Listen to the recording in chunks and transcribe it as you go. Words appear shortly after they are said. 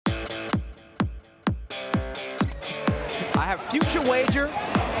have future wager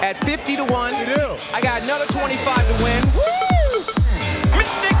at 50 to 1. You do. I got another 25 to win. Woo!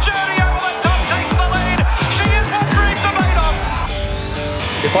 Mystic Journey over the top takes the lead. She is what dreams are made of.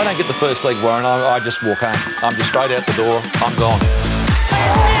 If I don't get the first leg, Warren, I just walk home. I'm just straight out the door. I'm gone.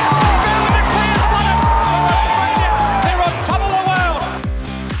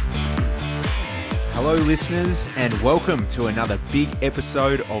 Hello, listeners, and welcome to another big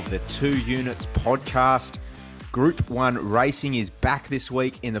episode of the 2 Units podcast. Group 1 racing is back this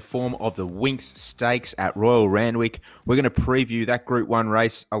week in the form of the Winx Stakes at Royal Randwick. We're going to preview that Group 1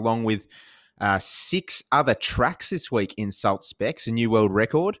 race along with 6 other tracks this week in Salt Specs, a new world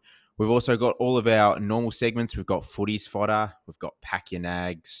record. We've also got all of our normal segments. We've got Footies Fodder, we've got Pack Your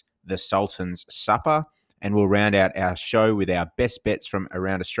Nags, the Sultan's Supper, and we'll round out our show with our best bets from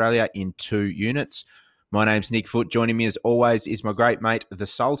around Australia in 2 units. My name's Nick Foot. Joining me as always is my great mate, the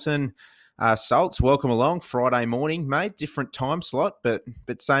Sultan. Salts, welcome along. Friday morning, mate. Different time slot, but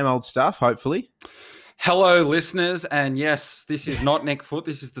same old stuff, hopefully. Hello, listeners. And yes, this is not Nick Foot.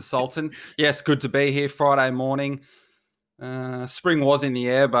 This is the Sultan. Yes, good to be here Friday morning. Spring was in the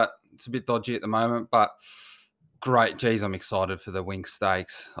air, but it's a bit dodgy at the moment. But great. Geez, I'm excited for the Winx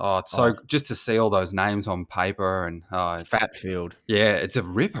Stakes. It's so just to see all those names on paper. And Fat field. Yeah, it's a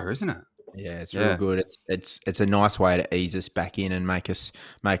ripper, isn't it? Yeah, it's real good. It's a nice way to ease us back in and make us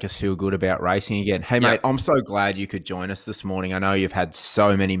feel good about racing again. Hey, mate, I'm so glad you could join us this morning. I know you've had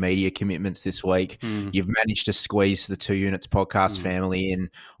so many media commitments this week. You've managed to squeeze the 2 Units podcast family in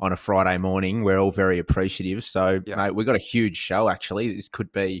on a Friday morning. We're all very appreciative. So, mate, we've got a huge show, actually. This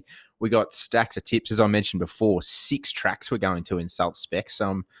could be – we got stacks of tips. As I mentioned before, 6 tracks we're going to in Salt Specs.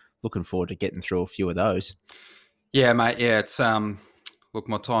 So I'm looking forward to getting through a few of those. Yeah, mate. Yeah, it's look,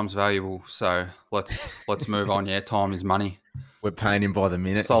 my time's valuable, so let's move on. Yeah, time is money. We're paying him by the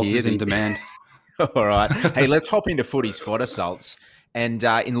minute. Salt is in demand. All right. Hey, let's hop into Footies Fodder, Salts. And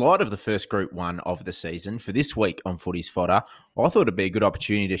in light of the first Group 1 of the season, for this week on Footies Fodder, I thought it'd be a good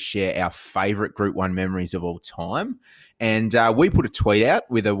opportunity to share our favourite Group 1 memories of all time. And we put a tweet out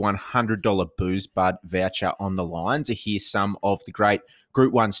with a $100 Booze Bud voucher on the line to hear some of the great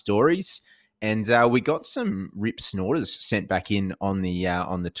Group 1 stories. And we got some rip snorters sent back in on the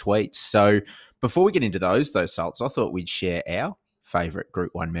tweets. So before we get into those Salts, I thought we'd share our favourite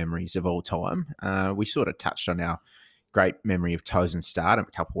Group 1 memories of all time. We sort of touched on our great memory of Toes and Stardom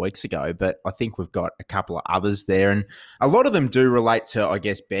a couple of weeks ago, but I think we've got a couple of others there. And a lot of them do relate to, I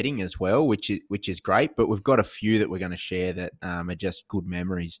guess, betting as well, which is great. But we've got a few that we're going to share that are just good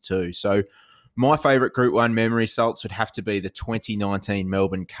memories too. So my favourite Group 1 memory, Salts, would have to be the 2019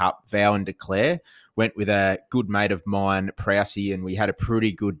 Melbourne Cup, Vow and Declare. Went with a good mate of mine, Prousey, and we had a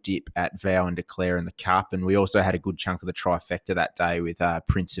pretty good dip at Vow and Declare in the Cup. And we also had a good chunk of the trifecta that day with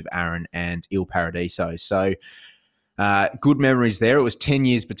Prince of Arran and Il Paradiso. So good memories there. It was 10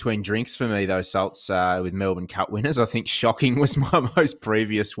 years between drinks for me, though, Salts, with Melbourne Cup winners. I think Shocking was my most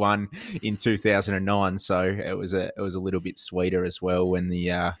previous one in 2009. So it was a little bit sweeter as well when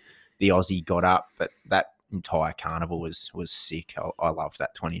the Aussie got up, but that entire carnival was sick. I loved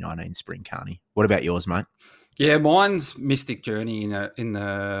that 2019 Spring Carney. What about yours, mate? Yeah, mine's Mystic Journey in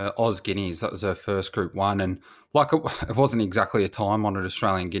the Oz Guineas. That was her first Group 1, and like it wasn't exactly a time-honoured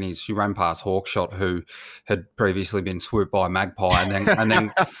Australian Guineas. She ran past Hawkshot, who had previously been swooped by a magpie, and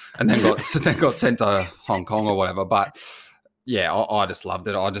then got sent to Hong Kong or whatever. But yeah, I just loved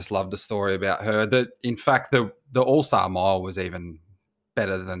it. I just loved the story about her. That in fact the All-Star Mile was even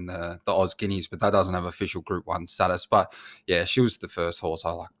better than the Oz Guineas, but that doesn't have official Group 1 status. But yeah, she was the first horse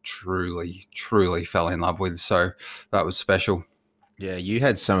I truly fell in love with. So that was special. Yeah, you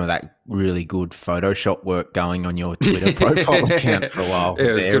had some of that really good Photoshop work going on your Twitter profile account for a while. Yeah,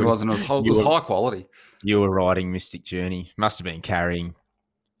 it was good, wasn't it? It was high quality. You were riding Mystic Journey. Must have been carrying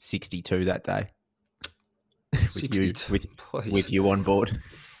 62 that day. 62, with you on board.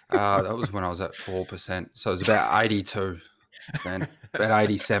 That was when I was at 4%. So it was about 82. Man, about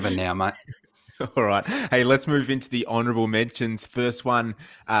 87 now, mate. All right. Hey, let's move into the honourable mentions. First one,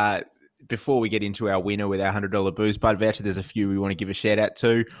 before we get into our winner with our $100 Booze Bud voucher, there's a few we want to give a shout out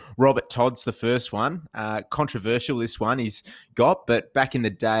to. Robert Todd's the first one. Controversial, this one he's got, but back in the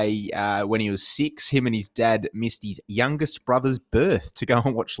day when he was 6, him and his dad missed his youngest brother's birth to go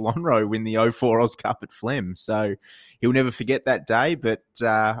and watch Lonhro win the 04 Oz Cup at Flem. So he'll never forget that day, but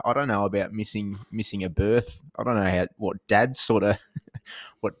I don't know about missing a birth. I don't know what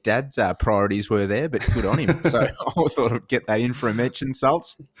dad's priorities were there, but good on him. So I thought I'd get that in for a mention,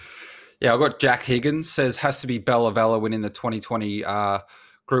 Salts. Yeah, I've got Jack Higgins says has to be Bella Vella winning the 2020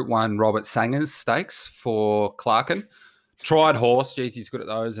 Group 1 Robert Sangers Stakes for Clarkin. Tried horse, geez, he's good at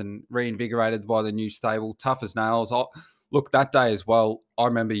those, and reinvigorated by the new stable, tough as nails. look, that day as well, I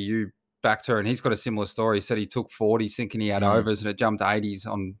remember you backed her, and he's got a similar story. He said he took 40s thinking he had overs, and it jumped 80s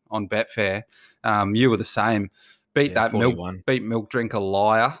on Betfair. You were the same. Beat 41. Milk Drink a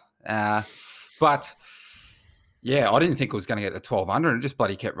liar. But yeah, I didn't think it was going to get the 1200. It just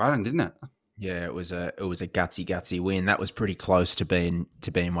bloody kept running, didn't it? Yeah, it was a gutsy win. That was pretty close to being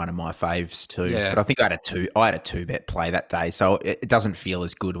one of my faves too. Yeah. But I think I had a two bet play that day, so it doesn't feel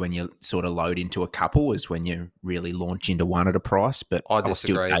as good when you sort of load into a couple as when you really launch into one at a price. But I'll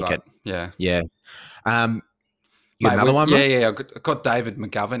still take it. Yeah. You got another one? Yeah. I got David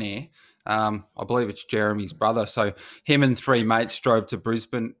McGovern here. I believe it's Jeremy's brother. So him and three mates drove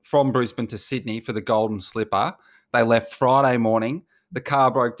from Brisbane to Sydney for the Golden Slipper. They left Friday morning. The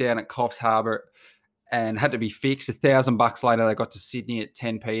car broke down at Coffs Harbour and had to be fixed. $1,000 later, they got to Sydney at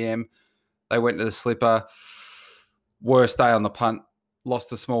 10 p.m. They went to the Slipper. Worst day on the punt.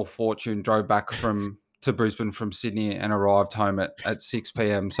 Lost a small fortune. Drove back to Brisbane from Sydney and arrived home at 6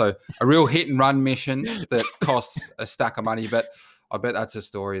 p.m. So a real hit and run mission that costs a stack of money. But I bet that's a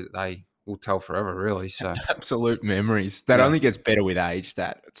story that they will tell forever, really. So absolute memories. That only gets better with age.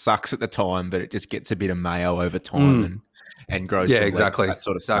 That it sucks at the time, but it just gets a bit of mayo over time and grows. Yeah, exactly. That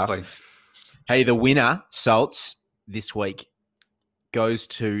sort of stuff. Hey, the winner, Salts, this week goes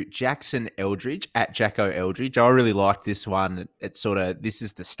to Jackson Eldridge at Jacko Eldridge. I really like this one. This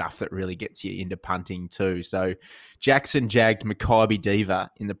is the stuff that really gets you into punting too. So Jackson jagged Maccabi Diva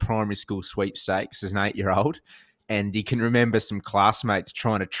in the primary school sweepstakes as an 8-year-old. And he can remember some classmates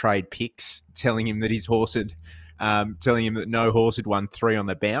trying to trade picks, telling him that no horse had won 3 on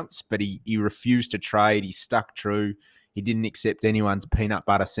the bounce, but he refused to trade. He stuck true. He didn't accept anyone's peanut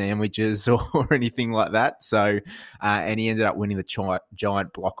butter sandwiches or anything like that. So, and he ended up winning the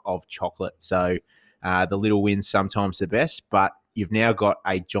giant block of chocolate. So, the little win's sometimes the best, but you've now got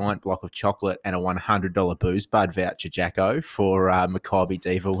a giant block of chocolate and a $100 Booze Bud voucher, Jacko, for Maccabi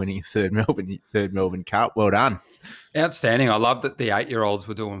Diva winning third Melbourne Cup. Well done. Outstanding. I love that the 8-year-olds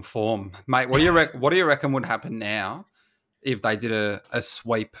were doing form. Mate, what do you reckon would happen now if they did a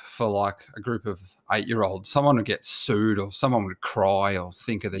sweep for like a group of 8-year-olds? Someone would get sued or someone would cry or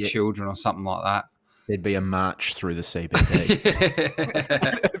think of the children or something like that. There'd be a march through the CBD.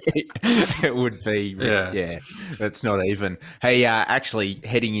 It would be. Yeah. That's not even. Hey, actually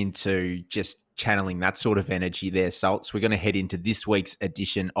heading into just channeling that sort of energy there, Salts, we're going to head into this week's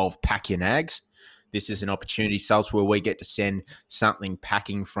edition of Pack Your Nags. This is an opportunity, Salts, where we get to send something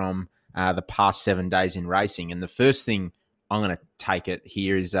packing from the past 7 days in racing. And the first thing I'm going to take it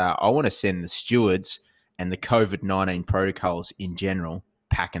here is I want to send the stewards and the COVID-19 protocols in general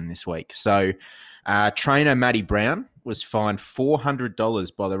packing this week. So trainer Matty Brown was fined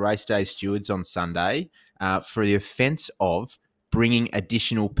 $400 by the race day stewards on Sunday for the offence of bringing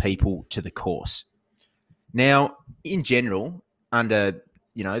additional people to the course. Now, in general, under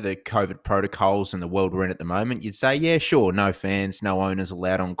the COVID protocols and the world we're in at the moment, you'd say, yeah, sure, no fans, no owners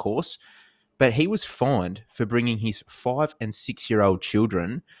allowed on course. But he was fined for bringing his 5 and 6-year-old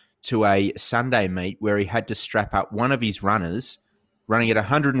children to a Sunday meet where he had to strap up one of his runners, running at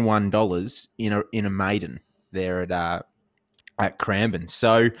 $101 in a maiden there at Cranbourne.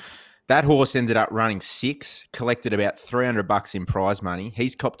 So that horse ended up running 6, collected about $300 in prize money.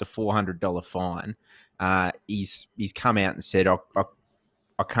 He's copped a $400 fine. He's come out and said,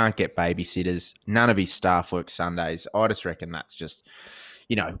 I can't get babysitters. None of his staff work Sundays. I just reckon that's just,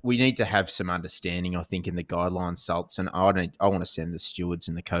 we need to have some understanding, I think, in the guidelines, Salts. And I want to send the stewards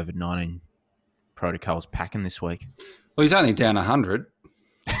and the COVID-19 protocols packing this week. Well, he's only down 100.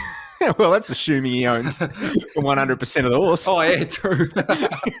 Well, that's assuming he owns 100% of the horse. Oh, yeah, true.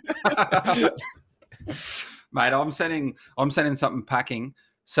 Mate, I'm sending something packing,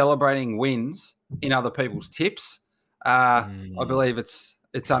 celebrating wins in other people's tips. I believe it's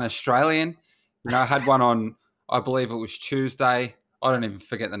un-Australian. I had one on, I believe it was Tuesday. I don't even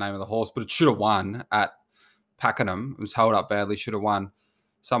forget the name of the horse, but it should have won at Pakenham. It was held up badly, should have won.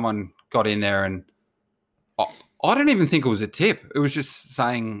 Someone got in there and I don't even think it was a tip. It was just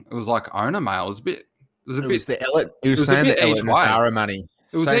saying it was like owner mail. It was the Ellett and Zara money.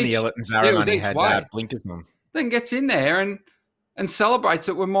 It was saying the Ellett and Zara money had blinkers on. Then gets in there and celebrates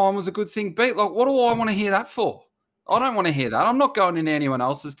it when mine was a good thing beat. Like, what do I want to hear that for? I don't want to hear that. I'm not going into anyone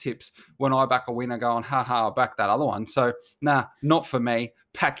else's tips when I back a winner going, ha, I'll back that other one. So, nah, not for me.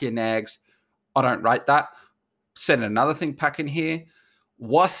 Pack your nags. I don't rate that. Send another thing pack in here.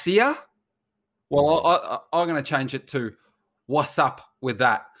 Wasia. Well, I'm going to change it to what's up with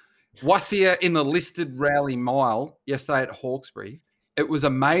that. Wasia in the listed Rowley Mile yesterday at Hawkesbury. It was a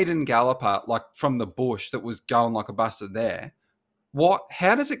maiden galloper, like from the bush, that was going like a bastard there.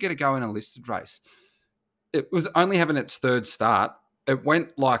 How does it get to go in a listed race? it was only having its third start. It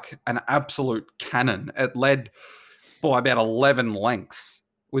went like an absolute cannon. It led by about 11 lengths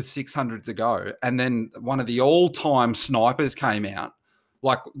with 600 to go. And then one of the all-time snipers came out.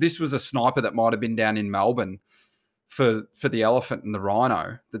 Like, this was a sniper that might have been down in Melbourne for the Elephant and the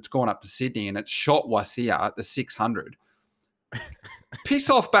Rhino that's gone up to Sydney, and it shot Wasia at the 600. Piss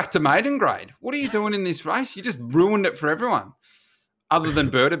off back to maiden grade. What are you doing in this race? You just ruined it for everyone, other than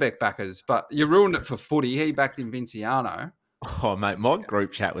Berdebeck backers. But you ruined it for footy. He backed in Vinciano. Oh, mate, my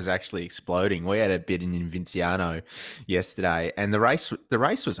group chat was actually exploding. We had a bid in Vinciano yesterday, and the race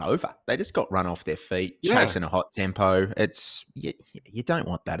was over. They just got run off their feet, chasing a hot tempo. It's you don't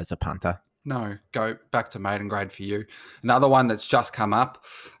want that as a punter. No, go back to maiden grade for you. Another one that's just come up.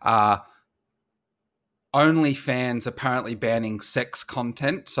 OnlyFans apparently banning sex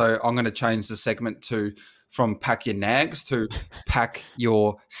content. So I'm going to change the segment from pack your nags to pack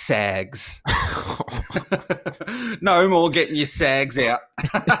your sags. No more getting your sags out.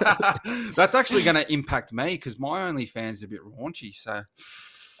 That's actually going to impact me because my OnlyFans is a bit raunchy. So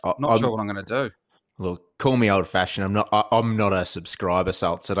I'm not sure what I'm going to do. Look, call me old fashioned. I'm not a subscriber,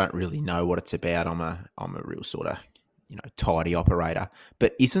 so I don't really know what it's about. I'm a real sort of tidy operator.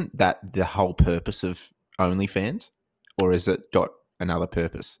 But isn't that the whole purpose of OnlyFans, or is it got another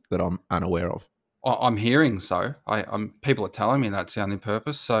purpose that I'm unaware of? I'm hearing so. People are telling me that's the only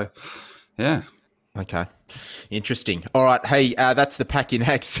purpose. So, yeah. Okay. Interesting. All right. Hey, that's the Pack Your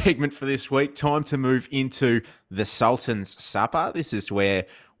Nags segment for this week. Time to move into the Sultan's Supper. This is where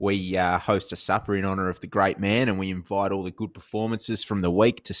we host a supper in honour of the great man, and we invite all the good performances from the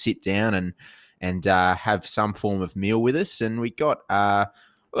week to sit down and have some form of meal with us. And we got a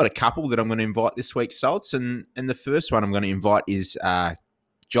couple that I'm going to invite this week, Salts, and the first one I'm going to invite is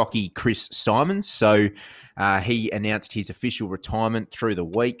jockey Chris Simons. So he announced his official retirement through the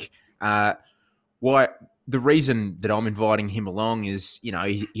week. The reason that I'm inviting him along is,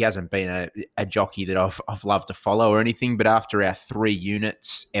 he hasn't been a jockey that I've loved to follow or anything, but after our 3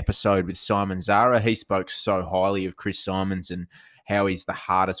 units episode with Simon Zara, he spoke so highly of Chris Simons and how he's the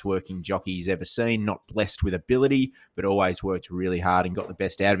hardest working jockey he's ever seen, not blessed with ability, but always worked really hard and got the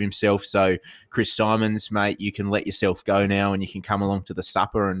best out of himself. So Chris Simons, mate, you can let yourself go now and you can come along to the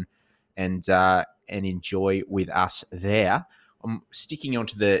supper and enjoy with us there. I'm sticking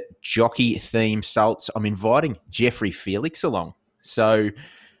onto the jockey theme, Salts. I'm inviting Jeffrey Felix along. So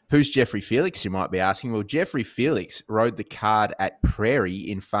who's Jeffrey Felix, you might be asking? Well, Jeffrey Felix rode the card at Prairie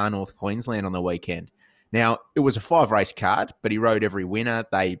in far north Queensland on the weekend. Now, it was a 5-race card, but he rode every winner.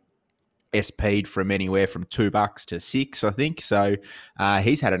 They SP'd from anywhere from $2 to $6, I think. So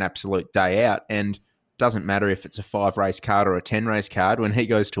he's had an absolute day out, and doesn't matter if it's a 5-race card or a 10-race card. When he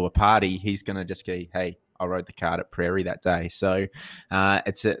goes to a party, he's going to just go, hey, I rode the card at Prairie that day. So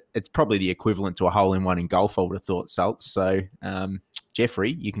it's probably the equivalent to a hole-in-one in golf, I would have thought, Salts. So,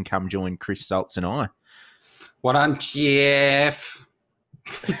 Jeffrey, you can come join Chris, Salts and I. What on, Jeff?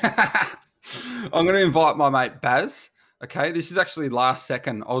 I'm going to invite my mate Baz. Okay, this is actually last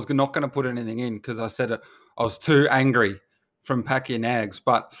second. I was not going to put anything in because I said I was too angry from Pack Your Nags,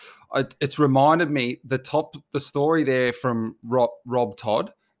 but it's reminded me the story there from Rob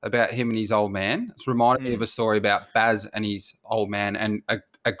Todd about him and his old man. It's reminded me of a story about Baz and his old man, and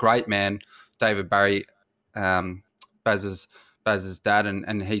a great man, David Barry, Baz's dad,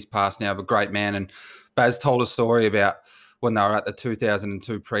 and he's passed now, but great man. And Baz told a story about when they were at the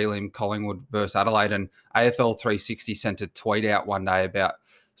 2002 prelim, Collingwood versus Adelaide, and AFL 360 sent a tweet out one day about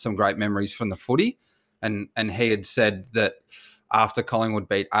some great memories from the footy. And he had said that after Collingwood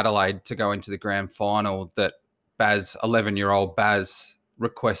beat Adelaide to go into the grand final, that 11-year-old Baz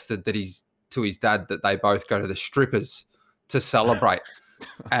requested that to his dad that they both go to the strippers to celebrate.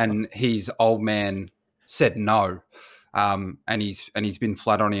 And his old man said no. And he's been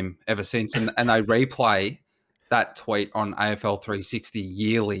flat on him ever since. And they replay that tweet on AFL 360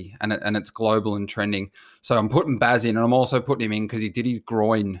 yearly, and it's global and trending. So I'm putting Baz in, and I'm also putting him in because he did his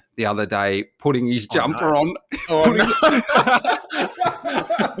groin the other day, putting his jumper on. Oh, no.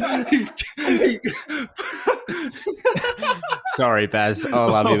 Sorry, Baz. I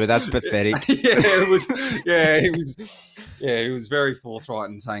love you, but that's pathetic. It was very forthright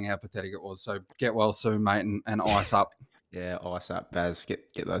in saying how pathetic it was. So get well soon, mate, and ice up. Yeah, ice up, Baz.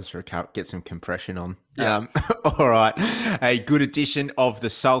 Get those for a cup. Get some compression on. Yeah. All right. A good edition of the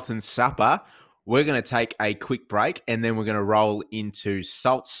Sultan's Supper. We're going to take a quick break, and then we're going to roll into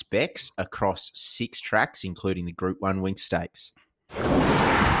Salt Specs across 6 tracks, including the Group 1 Winx Stakes.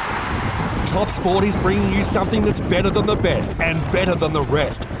 Top Sport is bringing you something that's better than the best and better than the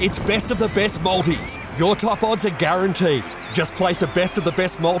rest. It's best of the best multis. Your top odds are guaranteed. Just place a best of the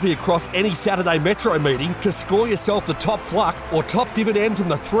best multi across any Saturday Metro meeting to score yourself the top fluck or top dividend from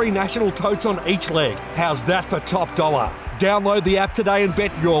the 3 national totes on each leg. How's that for top dollar? Download the app today and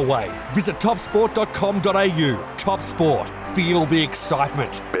bet your way. Visit topsport.com.au. Top Sport. Feel the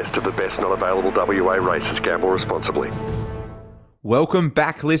excitement. Best of the best not available WA races. Gamble responsibly. Welcome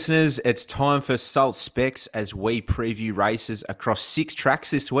back, listeners. It's time for Salt Specs as we preview races across 6 tracks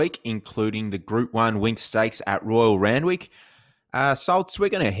this week, including the Group 1 Winx Stakes at Royal Randwick. Salts, we're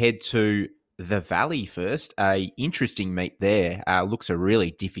going to head to the Valley first. A interesting meet there. Looks a really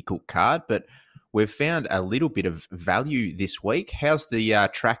difficult card, but we've found a little bit of value this week. How's the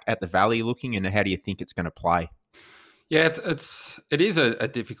track at the Valley looking, and how do you think it's going to play? Yeah, it is a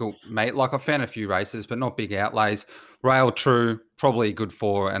difficult mate. Like, I found a few races, but not big outlays. Rail True, probably good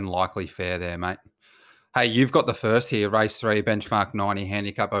for and likely fair there, mate. Hey, you've got the first here, race 3, benchmark 90,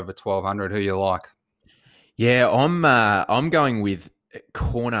 handicap over 1,200. Who you like? Yeah, I'm going with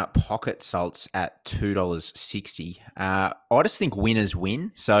Corner Pocket Salts at $2.60. I just think winners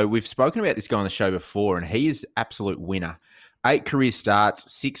win. So we've spoken about this guy on the show before, and he is absolute winner. 8 career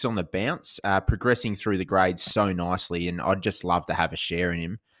starts, 6 on the bounce, progressing through the grades so nicely, and I'd just love to have a share in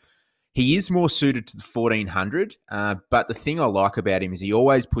him. He is more suited to the 1,400, but the thing I like about him is he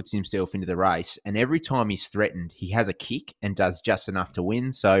always puts himself into the race, and every time he's threatened, he has a kick and does just enough to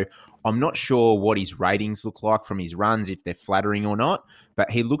win. So I'm not sure what his ratings look like from his runs, if they're flattering or not,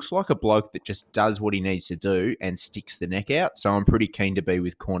 but he looks like a bloke that just does what he needs to do and sticks the neck out. So I'm pretty keen to be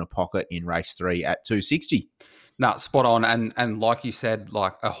with Corner Pocket in race 3 at $2.60. No, spot on. And like you said,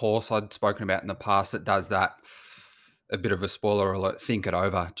 like a horse I'd spoken about in the past that does that, a bit of a spoiler alert, think it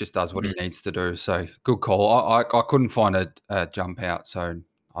over, just does what he needs to do. So good call. I couldn't find a jump out, so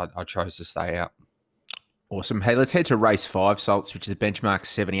I chose to stay out. Awesome. Hey, let's head to race 5, Salts, which is a benchmark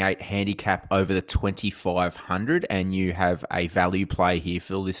 78 handicap over the 2,500, and you have a value play here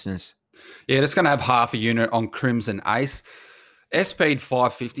for the listeners. Yeah, it's going to have half a unit on Crimson Ace. S-Speed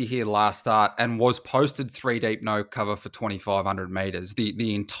 550 here last start and was posted 3 deep no cover for 2,500 metres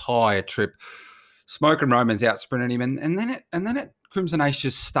the entire trip. Smoke and Romans out sprinted him, and then it Crimson Ace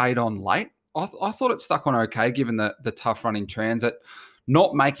just stayed on late. I thought it stuck on okay given the tough run in transit.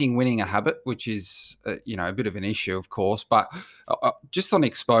 Not making winning a habit, which is a bit of an issue, of course, but just on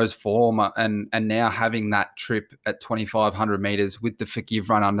exposed form and now having that trip at 2,500 metres with the Forgive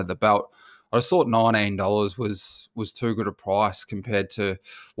run under the belt, I just thought $19 was too good a price compared to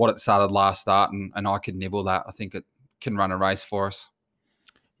what it started last start, and I could nibble that. I think it can run a race for us.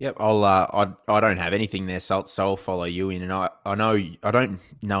 Yep, I don't have anything there, Salt, so I'll follow you in. And I don't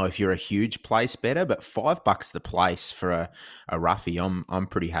know if you're a huge place better, but $5 the place for a roughie. I'm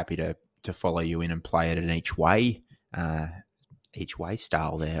pretty happy to follow you in and play it in each way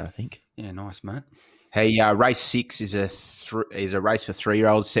style there, I think. Yeah, nice, mate. Hey, race 6 is a race for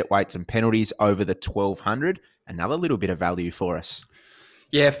 3-year-olds, set weights and penalties over the 1,200. Another little bit of value for us.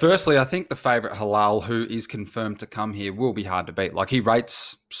 Yeah, firstly, I think the favourite Halal, who is confirmed to come here, will be hard to beat. Like, he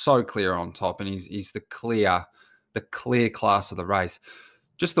rates so clear on top, and he's the clear class of the race.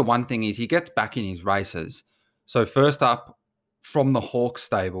 Just the one thing is he gets back in his races. So first up from the Hawk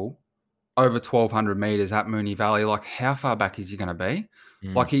stable, over 1,200 metres at Moonee Valley, like how far back is he going to be?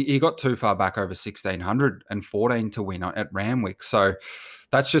 Like he got too far back over 1,614 to win at Randwick. So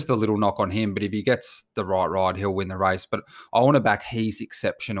that's just a little knock on him. But if he gets the right ride, he'll win the race. But I want to back He's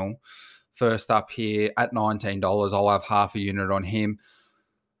Exceptional. First up here at $19, I'll have half a unit on him.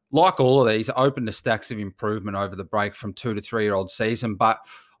 Like all of these, open to stacks of improvement over the break from 2 to 3-year-old season. But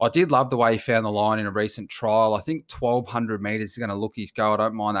I did love the way he found the line in a recent trial. I think 1,200 metres is going to look his go. I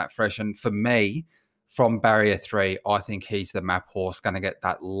don't mind that fresh. And for me, from barrier 3, I think he's the map horse, going to get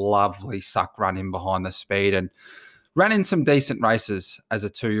that lovely suck run in behind the speed, and ran in some decent races as a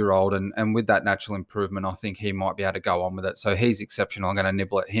 2-year-old. And with that natural improvement, I think he might be able to go on with it. So He's Exceptional. I'm going to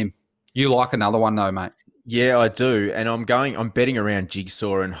nibble at him. You like another one though, mate? Yeah, I do. And I'm betting around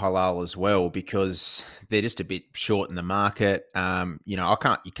Jigsaw and Halal as well, because they're just a bit short in the market. You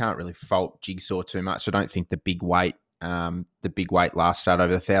can't really fault Jigsaw too much. I don't think the big weight last start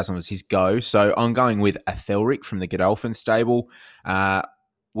over 1,000 was his go. So I'm going with Athelric from the Godolphin stable.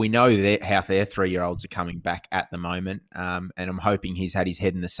 We know how their 3-year-olds are coming back at the moment. And I'm hoping he's had his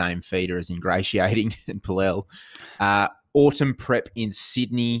head in the same feeder as Ingratiating and Pallel. Autumn prep in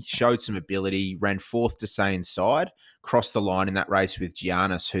Sydney, showed some ability, ran 4th to Say Inside, crossed the line in that race with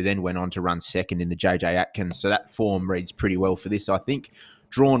Giannis, who then went on to run 2nd in the JJ Atkins. So that form reads pretty well for this, I think.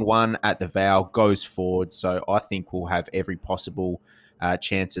 Drawn 1 at the Vow, goes forward. So I think we'll have every possible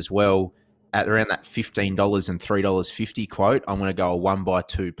chance as well. At around that $15 and $3.50 quote, I'm going to go a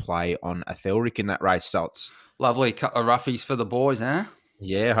 1x2 play on Athelric in that race, Salts. Lovely cut of roughies for the boys, eh?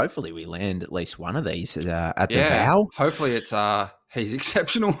 Yeah, hopefully we land at least one of these at the Vow. Hopefully it's he's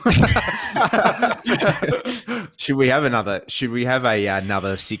exceptional. Should we have another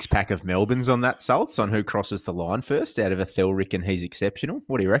 6-pack of Melbournes on that, Salts, on who crosses the line first out of Athelric and he's exceptional?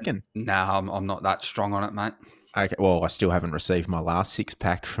 What do you reckon? No, I'm not that strong on it, mate. Okay, well, I still haven't received my last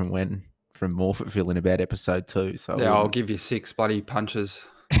 6-pack from Morphettville in about episode 2. So Yeah, I'll give you 6 bloody punches.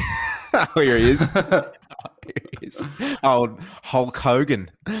 Here he is. Here he is. Oh, Hulk Hogan.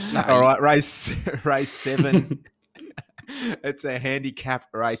 No. All right, race 7. It's a handicap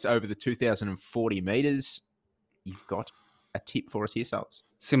race over the 2,040 metres. You've got a tip for us here, Salts.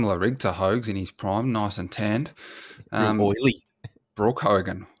 Similar rig to Hogs in his prime, nice and tanned. Real oily. Brooke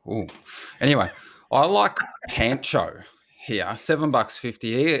Hogan. Ooh. Anyway, I like Pancho here,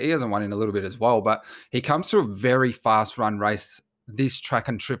 $7.50. He hasn't won in a little bit as well, but he comes through a very fast run race this track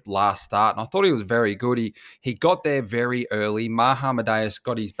and trip last start, and I thought he was very good. He got there very early. Maha Amadeus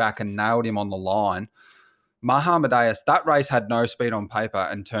got his back and nailed him on the line. Maha Amadeus, that race had no speed on paper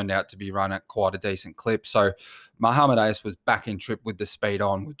and turned out to be run at quite a decent clip. So Maha Amadeus was back in trip with the speed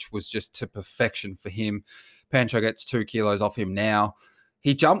on, which was just to perfection for him. Pancho gets 2 kilos off him now.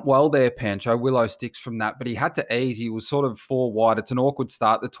 He jumped well there, Pancho. Willow sticks from that, but he had to ease. He was sort of 4 wide. It's an awkward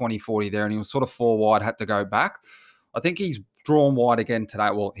start, the 2040 there, and he was sort of 4 wide, had to go back. I think he's drawn wide again today.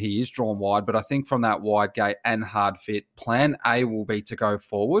 Well, he is drawn wide, but I think from that wide gate and hard fit, plan A will be to go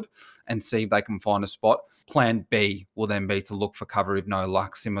forward and see if they can find a spot. Plan B will then be to look for cover if no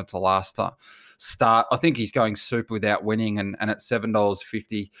luck, similar to last start. I think he's going super without winning, and at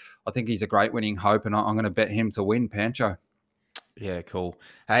 $7.50, I think he's a great winning hope, and I'm going to bet him to win, Pancho. Yeah, cool.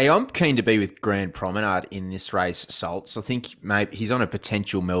 Hey, I'm keen to be with Grand Promenade in this race, Salts. I think maybe he's on a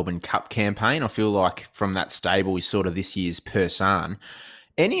potential Melbourne Cup campaign. I feel like from that stable, he's sort of this year's Persan.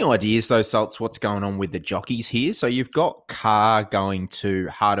 Any ideas, though, Salts, what's going on with the jockeys here? So you've got Carr going to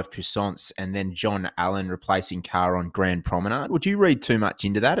Heart of Puissance and then John Allen replacing Carr on Grand Promenade. Would you read too much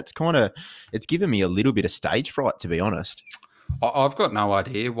into that? It's given me a little bit of stage fright, to be honest. I've got no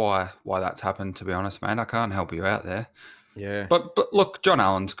idea why that's happened, to be honest, mate. I can't help you out there. Yeah. But look, John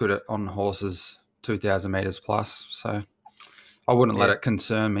Allen's good on horses 2,000 metres plus, so I wouldn't let it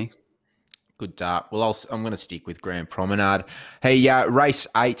concern me. Good dart. Well, I'm going to stick with Grand Promenade. Hey, race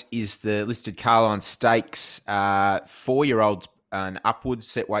 8 is the listed Carline Stakes. 4-year-olds and upwards,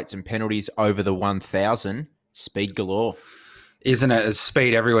 set weights and penalties over the 1,000. Speed galore. Isn't it? There's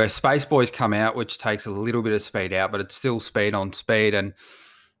speed everywhere. Space Boys come out, which takes a little bit of speed out, but it's still speed on speed. And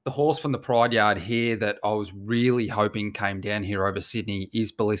the horse from the Pride Yard here that I was really hoping came down here over Sydney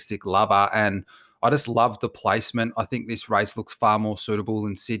is Ballistic Lover, and I just love the placement. I think this race looks far more suitable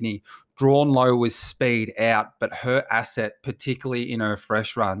in Sydney. Drawn low with speed out, but her asset, particularly in her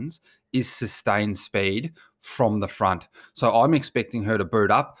fresh runs, is sustained speed from the front. So I'm expecting her to boot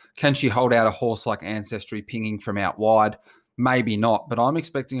up. Can she hold out a horse like Ancestry pinging from out wide? Maybe not, but I'm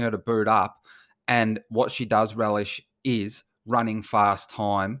expecting her to boot up. And what she does relish is running fast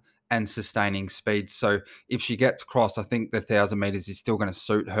time and sustaining speed. So if she gets across, I think the 1,000 metres is still going to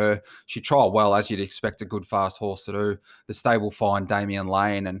suit her. She trialled well, as you'd expect a good fast horse to do. The stable fine Damian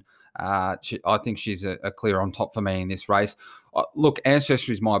Lane, and I think she's a clear on top for me in this race. Look,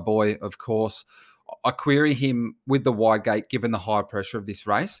 Ancestry is my boy, of course. I query him with the wide gate, given the high pressure of this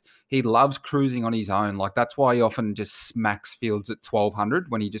race. He loves cruising on his own. Like, that's why he often just smacks fields at 1,200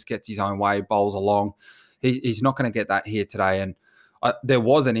 when he just gets his own way, bowls along. He's not going to get that here today. And there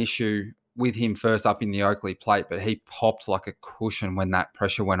was an issue with him first up in the Oakley Plate, but he popped like a cushion when that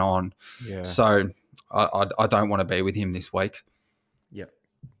pressure went on. Yeah. So I don't want to be with him this week.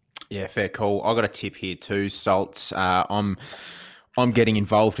 Yeah, fair call. I got a tip here too, Salts. I'm getting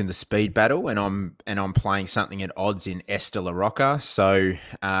involved in the speed battle, and I'm playing something at odds in Esther La Rocca. So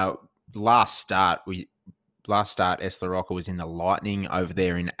last start, Esther La Rocca was in the Lightning over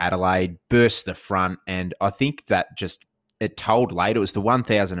there in Adelaide, burst the front, and I think that it told late. It was the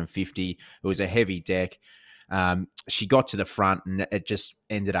 1,050. It was a heavy deck. She got to the front, and it just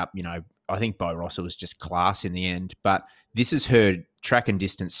ended up, I think Bo Rossa was just class in the end. But this is her track and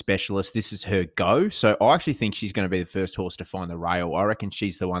distance specialist. This is her go. So I actually think she's going to be the first horse to find the rail. I reckon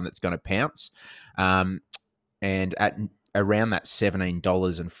she's the one that's going to pounce. And at around that $17 and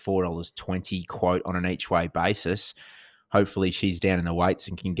 $4.20 quote on an each way basis, hopefully she's down in the weights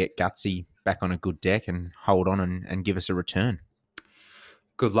and can get Gutsy back on a good deck and hold on and give us a return.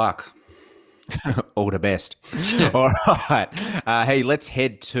 Good luck. all the best. All right. Hey, let's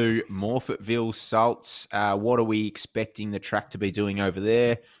head to Morphettville Salts. What are we expecting the track to be doing over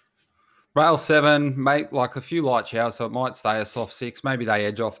there? Rail 7, mate, like a few light showers, so it might stay a soft 6. Maybe they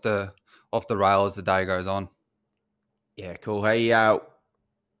edge off the rail as the day goes on. Yeah, cool. Hey,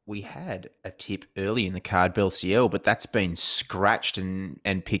 we had a tip early in the card, BLCL, but that's been scratched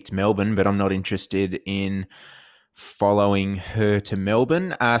and picked Melbourne, but I'm not interested in following her to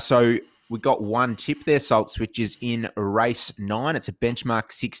Melbourne. So we got one tip there, Salts, which is in race 9. It's a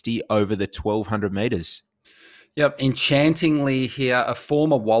benchmark 60 over the 1,200 metres. Yep, enchantingly here, a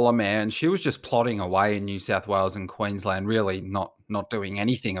former Waller mare, and she was just plodding away in New South Wales and Queensland, really not doing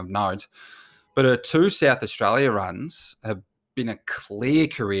anything of note. But her 2 South Australia runs have been a clear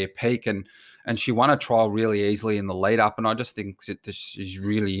career peak, and she won a trial really easily in the lead up, and I just think that she's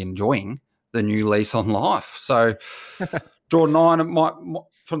really enjoying the new lease on life. So draw 9, it might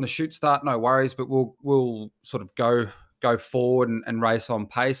from the shoot start, no worries, but we'll sort of go forward and race on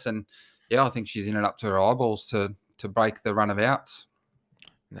pace. And yeah, I think she's in it up to her eyeballs to break the run of outs.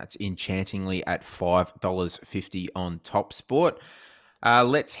 And that's enchantingly at $5.50 on Top Sport.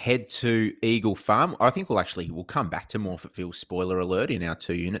 Let's head to Eagle Farm. I think we'll come back to Morphettville, spoiler alert, in our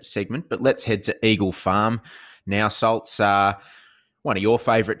 2-unit segment, but let's head to Eagle Farm now. Salts, one of your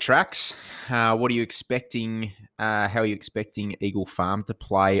favourite tracks. What are you expecting? How are you expecting Eagle Farm to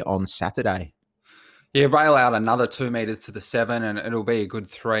play on Saturday? Yeah, rail out another 2 metres to the 7, and it'll be a good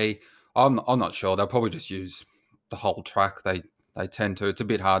 3. I'm not sure. They'll probably just use the whole track. They tend to. It's a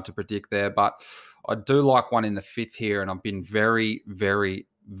bit hard to predict there, but I do like one in the 5th here, and I've been very, very,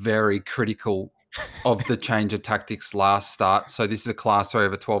 very critical of the change of tactics last start. So this is a Class 3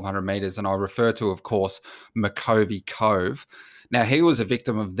 over 1,200 metres, and I refer to, of course, McCovey Cove. Now, he was a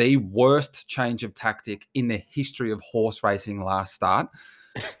victim of the worst change of tactic in the history of horse racing last start.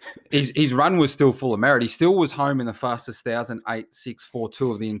 His run was still full of merit. He still was home in the fastest 1,000,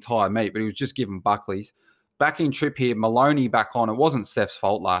 8.642 of the entire meet, but he was just given Buckley's. Backing trip here, Maloney back on. It wasn't Steph's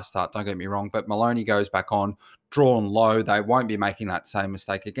fault last start, don't get me wrong, but Maloney goes back on, drawn low. They won't be making that same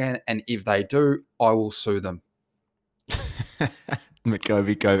mistake again, and if they do, I will sue them.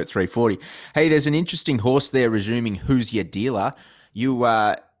 McCovey Cove at 340. Hey, there's an interesting horse there resuming Who's Your Dealer.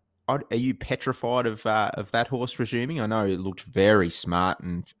 Are you petrified of that horse resuming? I know it looked very smart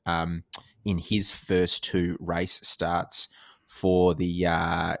and in his first 2 race starts for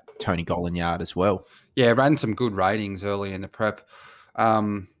the Tony Gollan yard as well. Yeah, ran some good ratings early in the prep.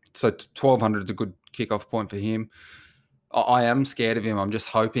 So 1,200 is a good kickoff point for him. I am scared of him. I'm just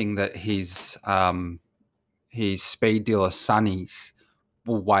hoping that his speed dealer Sonny's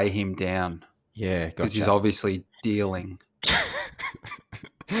will weigh him down. Yeah, because he's obviously dealing.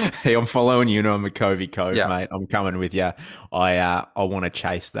 Hey, I'm following you on McCovey Cove, mate. I'm coming with you. I want to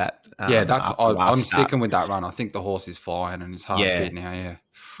chase that. I'm sticking with that run. I think the horse is flying and it's hard fit now. Yeah.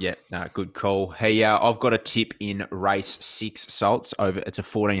 Yeah, no, good call. Hey, I've got a tip in race 6, Salts. It's a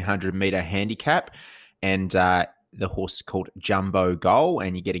 1,400 metre handicap, and the horse is called Jumbo Goal,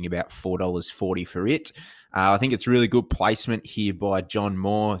 and you're getting about $4.40 for it. I think it's really good placement here by John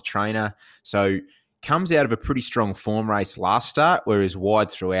Moore, trainer. So comes out of a pretty strong form race last start, where he was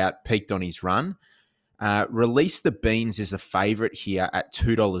wide throughout, peaked on his run. Release the Beans is the favourite here at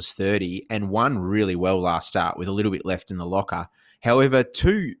 $2.30 and won really well last start with a little bit left in the locker. However,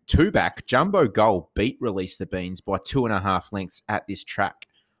 two back, Jumbo Goal beat Release the Beans by 2.5 lengths at this track.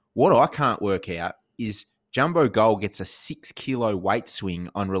 What I can't work out is Jumbo Goal gets a 6 kilo weight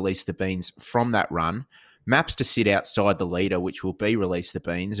swing on Release the Beans from that run, maps to sit outside the leader, which will be Release the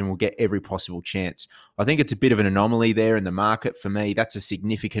Beans, and will get every possible chance. I think it's a bit of an anomaly there in the market for me. That's a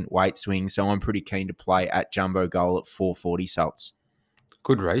significant weight swing, so I'm pretty keen to play at Jumbo Goal at 440 Salts.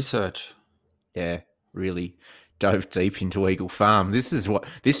 Good research. Yeah, really dove deep into Eagle Farm. This is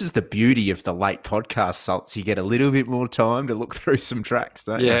the beauty of the late podcast, Salts. You get a little bit more time to look through some tracks,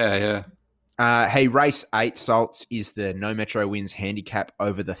 don't you? Yeah. Hey, race 8, Salts, is the No Metro Wins handicap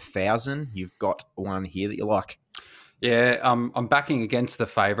over the 1,000. You've got one here that you like. Yeah, I'm backing against the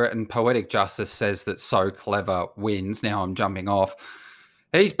favourite, and Poetic Justice says that So Clever wins. Now I'm jumping off.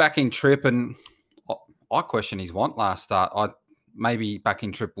 He's backing Trip, and I question his want last start. Maybe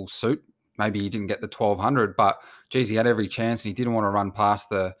backing Trip will suit. Maybe he didn't get the 1,200, but geez, he had every chance, and he didn't want to run past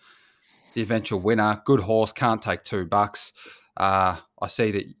the eventual winner. Good horse, can't take $2. I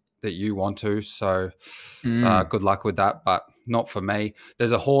see that you want to, so good luck with that, but not for me.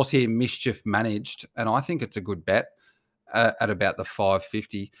 There's a horse here, Mischief Managed, and I think it's a good bet. at about the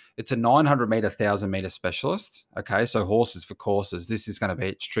 550. It's a 900 meter, 1,000 meter specialist. Okay, so horses for courses. This is going to be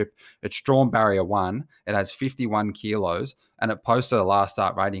its trip. It's drawn barrier 1. It has 51 kilos, and it posted a last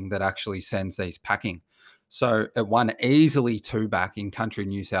start rating that actually sends these packing. So it won easily 2 back in country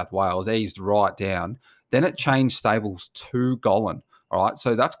New South Wales, eased right down. Then it changed stables to Gollan. All right,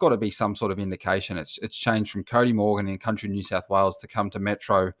 so that's got to be some sort of indication. It's changed from Cody Morgan in country New South Wales to come to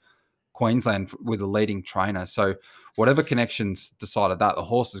Metro Queensland with a leading trainer. So whatever connections decided that, the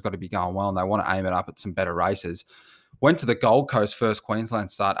horse has got to be going well, and they want to aim it up at some better races. Went to the Gold Coast first Queensland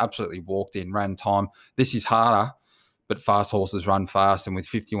start, absolutely walked in, ran time. This is harder, but fast horses run fast, and with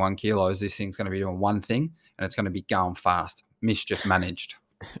 51 kilos, this thing's going to be doing one thing, and it's going to be going fast. Mischief managed.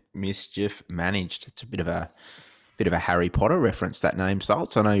 Mischief managed. It's a bit of a Harry Potter reference, that name,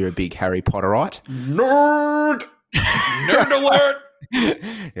 Salts. I know you're a big Harry Potterite. Nerd alert.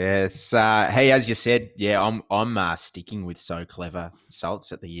 Yes. Hey, as you said, yeah, I'm sticking with So Clever,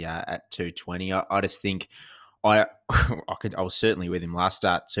 Salts, at the at 220. I just think I was certainly with him last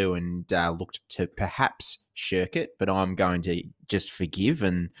start too, and looked to perhaps shirk it, but I'm going to just forgive,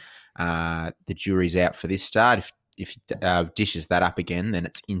 and the jury's out for this start. If dishes that up again, then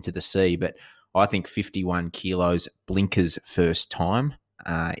it's into the sea. But I think 51 kilos blinkers first time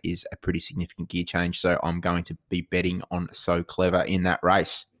is a pretty significant gear change. So I'm going to be betting on So Clever in that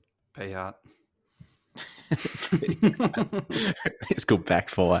race. P-Hart. It's good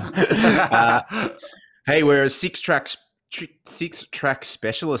backfire. Hey, we're 6-track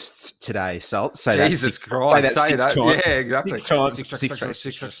specialists today, Salt. Say Jesus that Christ. Say that Say six that. times. Yeah, exactly. Six times. Six track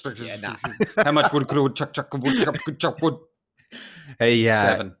Six tracks. Yeah, nah. How much wood could chuck wood? Hey,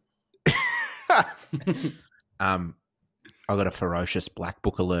 7. I got a ferocious black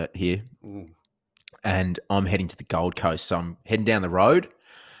book alert here. Ooh. And I'm heading to the Gold Coast. So I'm heading down the road,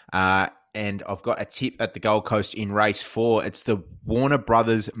 and I've got a tip at the Gold Coast in race 4. It's the Warner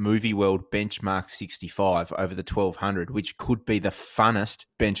Brothers Movie World Benchmark 65 over the 1200, which could be the funnest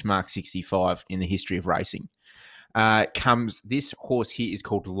Benchmark 65 in the history of racing. This horse here is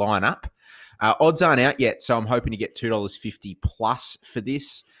called Line Up. Odds aren't out yet, so I'm hoping to get $2.50 plus for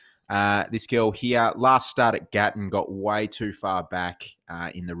this. This girl here, last start at Gatton, got way too far back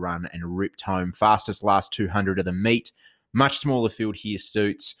in the run and ripped home. Fastest last 200 of the meet. Much smaller field here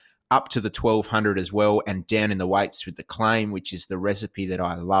suits. Up to the 1200 as well, and down in the weights with the Claim, which is the recipe that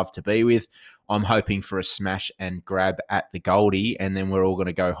I love to be with. I'm hoping for a smash and grab at the Goldie, and then we're all going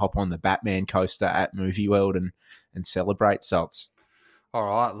to go hop on the Batman coaster at Movie World and celebrate, Salts. All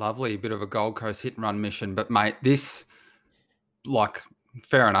right, lovely. A bit of a Gold Coast hit and run mission. But, mate, this,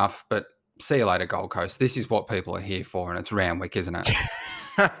 fair enough, but see you later, Gold Coast. This is what people are here for, and it's Randwick, isn't it?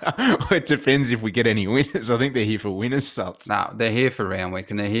 It depends if we get any winners. I think they're here for winners, Salts. No, they're here for Randwick,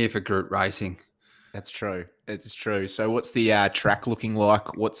 and they're here for group racing. That's true. It's true. So what's the track looking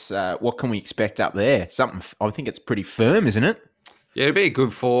like? What can we expect up there? Something, I think it's pretty firm, isn't it? Yeah, it'll be a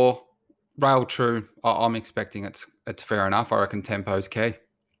good 4. Rail true. I'm expecting it's fair enough. I reckon tempo's key.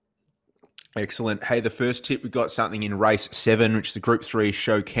 Excellent. Hey, the first tip, we've got something in race 7, which is the Group 3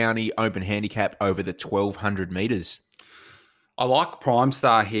 Show County Open Handicap over the 1,200 metres. I like Prime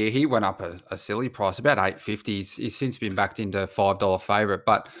Star here. He went up a silly price, about $8.50. He's since been backed into $5 favourite.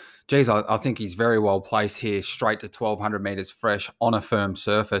 But, geez, I think he's very well placed here, straight to 1,200 metres fresh on a firm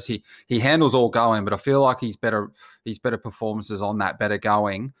surface. He handles all going, but I feel like he's better performances on that better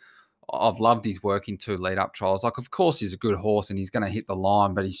going. I've loved his work in 2 lead-up trials. Of course, he's a good horse and he's going to hit the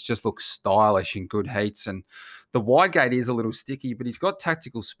line, but he's just looks stylish in good heats. And the wide gate is a little sticky, but he's got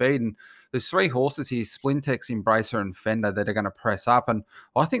tactical speed. And there's 3 horses here, Splintex, Embracer, and Fender, that are going to press up. And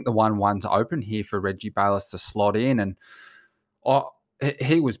I think the 1-1's open here for Reggie Bayliss to slot in. And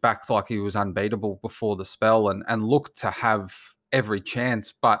he was backed like he was unbeatable before the spell and looked to have every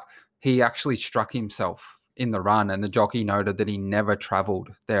chance, but he actually struck himself in the run, and the jockey noted that he never travelled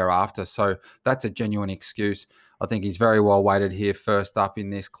thereafter. So that's a genuine excuse. I think he's very well weighted here, first up in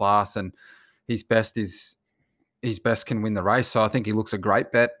this class, and his best can win the race. So I think he looks a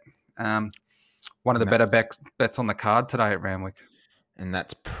great bet. One of the better bets on the card today at Randwick. And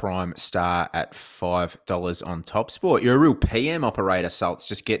that's Prime Star at $5 on Top Sport. You're a real PM operator, Salts,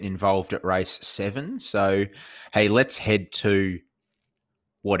 just getting involved at race 7. So, hey, let's head to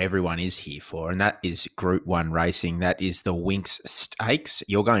what everyone is here for, and that is Group 1 racing. That is the Winx Stakes.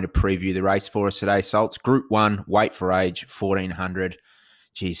 You're going to preview the race for us today, Salts. Group 1, weight for age, 1,400.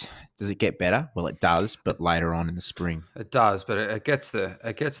 Geez, does it get better? Well, it does, but later on in the spring. It does, but it gets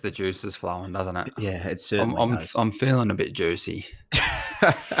the juices flowing, doesn't it? Yeah, it certainly does. I'm feeling a bit juicy.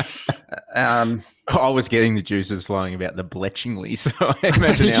 I was getting the juices flowing about the Bletchingley, so I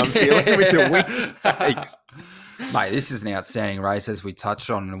imagine how I'm feeling with the Winx Stakes. Mate, this is an outstanding race, as we touched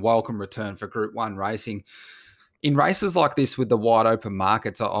on, and a welcome return for Group 1 racing. In races like this with the wide open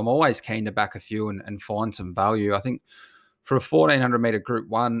markets, I'm always keen to back a few and find some value. I think for a 1,400 metre Group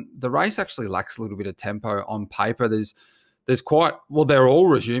 1, the race actually lacks a little bit of tempo on paper. There's quite, well, they're all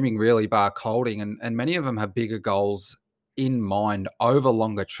resuming really, bar Colding, and many of them have bigger goals in mind over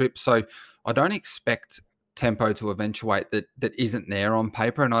longer trips. So I don't expect tempo to eventuate that isn't there on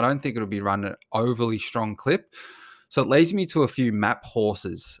paper, and I don't think it'll be run at an overly strong clip. So it leads me to a few map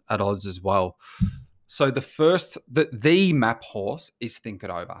horses at odds as well. So the map horse is Think It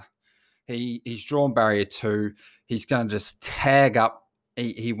Over. He's drawn barrier 2. He's going to just tag up.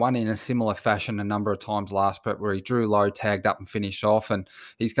 He won in a similar fashion a number of times last prep, where he drew low, tagged up, and finished off. And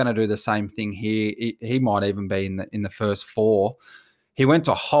he's going to do the same thing here. He might even be in the first 4. He went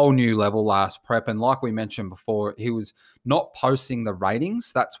to a whole new level last prep, and like we mentioned before, he was not posting the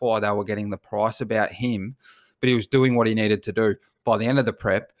ratings. That's why they were getting the price about him. But he was doing what he needed to do. By the end of the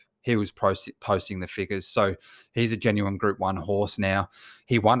prep, he was posting the figures. So he's a genuine Group 1 horse now.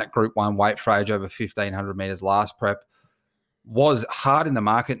 He won at Group 1 weight for age over 1,500 metres last prep. Was hard in the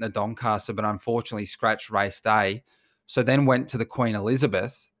market in the Doncaster, but unfortunately scratched race day. So then went to the Queen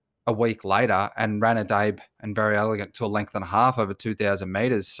Elizabeth a week later and ran a Dabe and Very Elegant to a length and a half over 2,000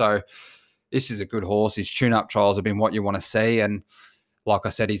 metres. So this is a good horse. His tune-up trials have been what you want to see. And like I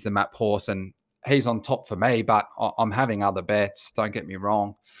said, he's the map horse, and he's on top for me, but I'm having other bets. Don't get me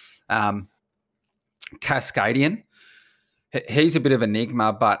wrong. Cascadian, he's a bit of an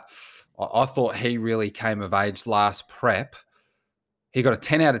enigma, but I thought he really came of age last prep. He got a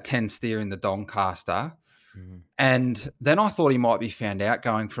 10 out of 10 steer in the Doncaster. Mm-hmm. And then I thought he might be found out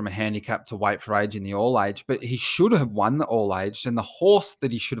going from a handicap to weight for age in the All Age, but he should have won the All Age, and the horse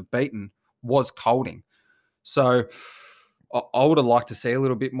that he should have beaten was Colding. So I would have liked to see a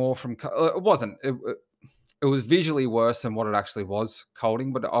little bit more from. It wasn't. It was visually worse than what it actually was,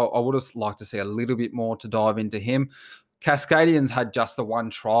 Colding, but I would have liked to see a little bit more to dive into him. Cascadian's had just the one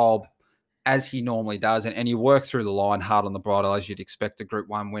trial, as he normally does, and he worked through the line hard on the bridle, as you'd expect a Group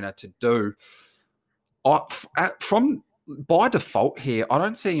 1 winner to do. By default here, I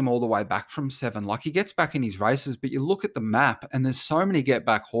don't see him all the way back from 7. Like, he gets back in his races, but you look at the map and there's so many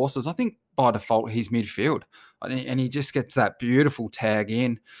get-back horses. I think by default he's midfield, and he just gets that beautiful tag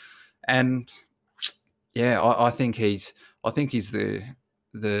in. And yeah, I think he's the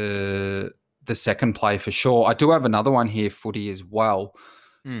second play for sure. I do have another one here, Footy, as well.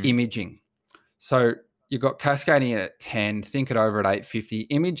 Imaging. So you've got Cascadian at 10, Think It Over at 850,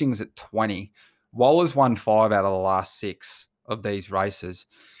 Imaging's at 20. Waller's won 5 out of the last 6 of these races.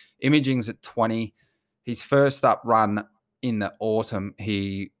 Imaging's at 20. His first up run in the autumn,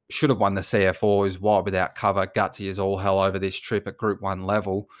 he should have won the CF4, is wide without cover, gutsy as all hell over this trip at Group 1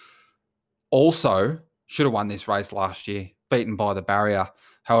 level. Also, should have won this race last year, beaten by the barrier,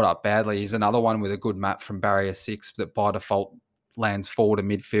 held up badly. He's another one with a good map from barrier 6 that by default lands forward to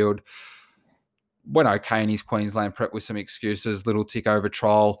midfield. Went okay in his Queensland prep with some excuses, little tick over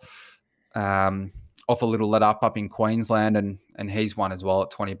trial, off a little let up in Queensland, and he's won as well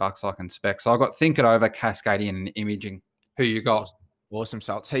at $20 I can spec. So I got Think It Over, Cascadian, and Imaging. Who you got? Awesome,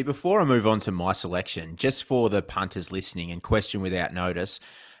 Salts. Hey, before I move on to my selection, just for the punters listening and question without notice,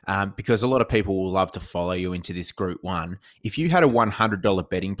 because a lot of people will love to follow you into this Group 1. If you had a $100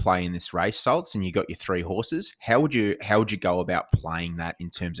 betting play in this race, Salts, and you got your 3 horses, how would you go about playing that in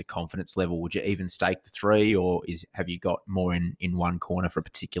terms of confidence level? Would you even stake the 3, or have you got more in one corner for a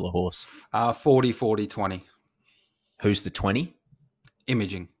particular horse? 40, 40, 20. Who's the 20?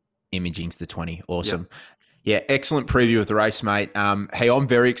 Imaging. Imaging's the 20. Awesome. Yep. Yeah, excellent preview of the race, mate. Hey, I'm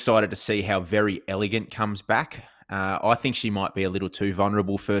very excited to see how Very Elegant comes back. I think she might be a little too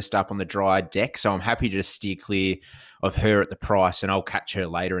vulnerable first up on the dry deck, so I'm happy to just steer clear of her at the price, and I'll catch her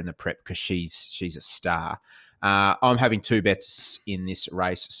later in the prep because she's a star. I'm having 2 bets in this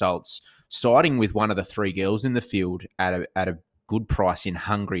race, Salts, siding with one of the 3 girls in the field at a good price in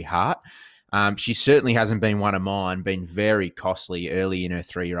Hungry Heart. She certainly hasn't been one of mine, been very costly early in her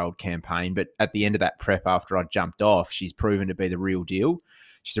 3-year-old campaign, but at the end of that prep after I jumped off, she's proven to be the real deal.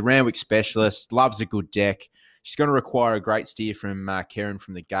 She's a Randwick specialist, loves a good deck. She's going to require a great steer from Karen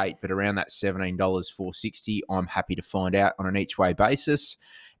from the gate, but around that $17.460, I'm happy to find out on an each-way basis.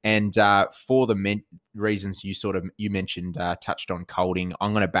 And for the reasons you mentioned, touched on Colding,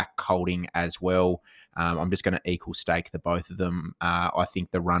 I'm going to back Colding as well. I'm just going to equal stake the both of them. I think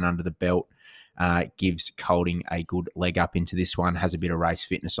the run under the belt gives Colding a good leg up into this one, has a bit of race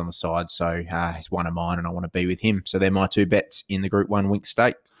fitness on the side, so he's one of mine and I want to be with him. So they're my 2 bets in the Group 1 Winx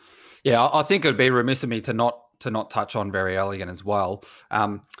Stakes. Yeah, I think it would be remiss of me to not touch on Very Elegant as well.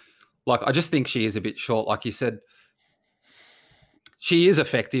 Like, I just think she is a bit short. Like you said, she is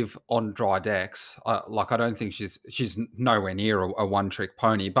effective on dry decks. I don't think she's nowhere near a one-trick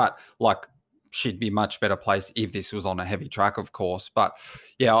pony, but like she'd be much better placed if this was on a heavy track, of course. But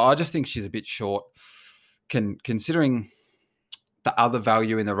yeah, I just think she's a bit short, considering the other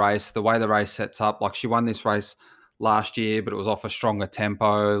value in the race, the way the race sets up. Like, she won this race last year, but it was off a stronger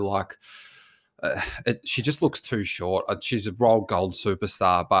tempo. Like, she just looks too short. She's a rolled gold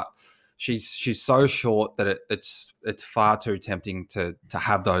superstar, but she's so short that it's far too tempting to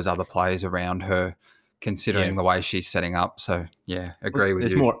have those other players around her, considering the way she's setting up. So yeah, agree with you.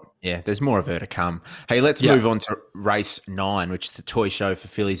 There's more of her to come. Hey, let's move on to race 9, which is the toy show for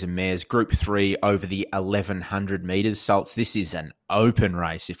fillies and mares, Group 3 over the 1,100 metres. Salts, this is an open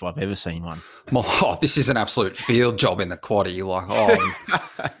race if I've ever seen one. Oh, this is an absolute field job in the quaddie.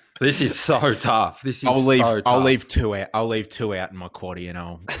 Like, this is so tough. I'll leave two out. I'll leave 2 out in my quaddie, and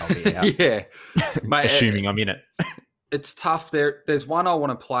I'll be out. Yeah, mate, assuming I'm in it. It's tough. There's one I want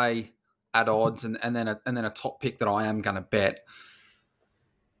to play at odds, and then a top pick that I am going to bet.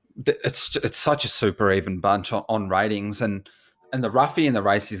 It's such a super even bunch on ratings, and the roughie in the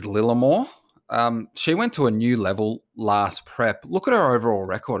race is Lillamore. She went to a new level last prep. Look at her overall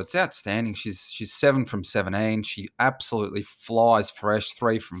record; it's outstanding. She's 7 from 17. She absolutely flies fresh,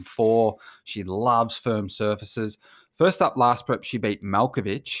 3 from 4. She loves firm surfaces. First up last prep, she beat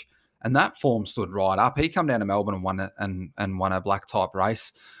Malkovich, and that form stood right up. He come down to Melbourne and won a black type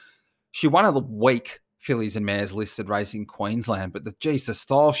race. She won a week fillies and mares listed race in Queensland, but the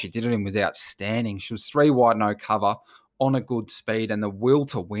style she did it in was outstanding. She was 3 wide, no cover, on a good speed, and the will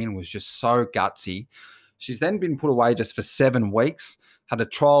to win was just so gutsy. She's then been put away just for 7 weeks, had a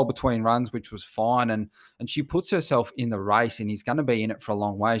trial between runs, which was fine, and she puts herself in the race, and he's going to be in it for a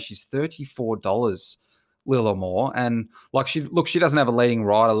long way. She's $34, Lillamore, and she doesn't have a leading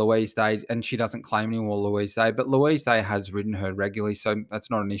rider, Louise Day, and she doesn't claim any more Louise Day, but Louise Day has ridden her regularly, so that's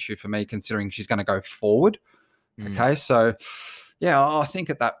not an issue for me, considering she's going to go forward. Okay, so yeah, I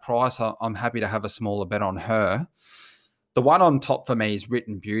think at that price, I'm happy to have a smaller bet on her. The one on top for me is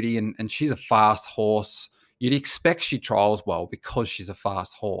Written Beauty, and she's a fast horse. You'd expect she trials well because she's a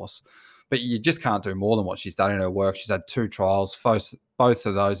fast horse, but you just can't do more than what she's done in her work. She's had 2 trials. Both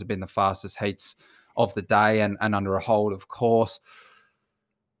of those have been the fastest heats of the day and under a hold, of course.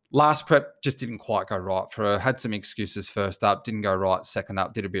 Last prep just didn't quite go right for her. Had some excuses first up, didn't go right second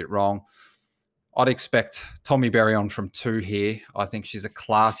up, did a bit wrong. I'd expect Tommy Berry on from 2 here. I think she's a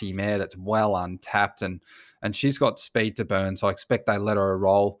classy mare that's well untapped, and she's got speed to burn, so I expect they let her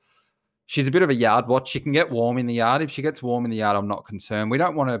roll. She's a bit of a yard watch. She can get warm in the yard. If she gets warm in the yard, I'm not concerned. We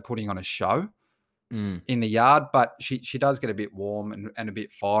don't want her putting on a show in the yard, but she does get a bit warm and a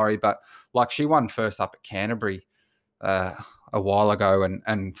bit fiery. But like, she won first up at Canterbury a while ago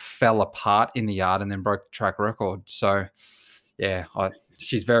and fell apart in the yard and then broke the track record. So yeah,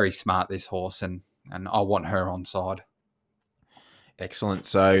 she's very smart, this horse, and I want her on side. Excellent.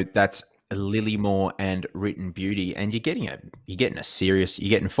 So that's Lillamore and Written Beauty, and you're getting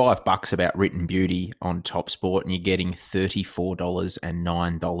 $5 about Written Beauty on Top Sport, and you're getting $34 and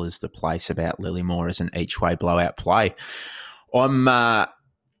 $9 the place about Lillamore as an each way blowout play.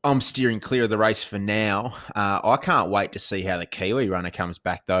 I'm steering clear of the race for now. I can't wait to see how the Kiwi runner comes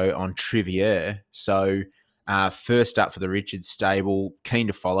back though on Trivier. So first up for the Richards stable, keen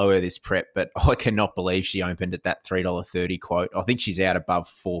to follow her this prep, but I cannot believe she opened at that $3.30 quote. I think she's out above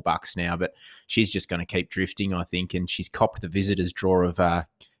 $4 now, but she's just going to keep drifting, I think, and she's copped the visitors draw of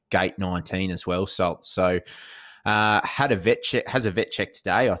gate 19 as well. So has a vet check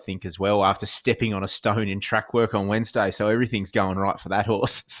today, I think, as well, after stepping on a stone in track work on Wednesday. So everything's going right for that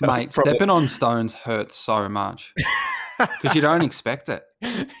horse. So mate, stepping on stones hurts so much because you don't expect it.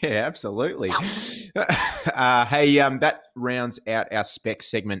 Yeah, absolutely. Hey, that rounds out our spec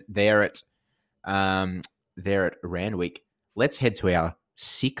segment there at Randwick. Let's head to our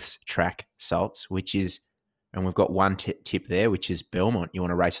 6th track, Salts, which is, and we've got one tip there, which is Belmont. You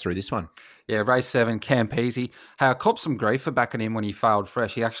want to race through this one? Yeah, race 7, Campese. Hey, I copped some grief for backing him when he failed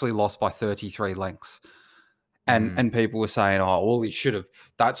fresh. He actually lost by 33 lengths. And people were saying, oh, well, he should have.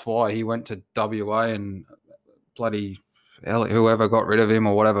 That's why he went to WA and bloody whoever got rid of him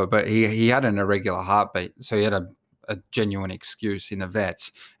or whatever. But he had an irregular heartbeat. So he had a genuine excuse in the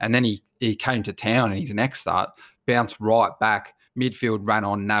vets. And then he came to town and his next start bounced right back. Midfield ran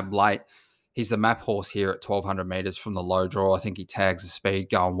on, nabbed late. He's the map horse here at 1,200 metres from the low draw. I think he tags the speed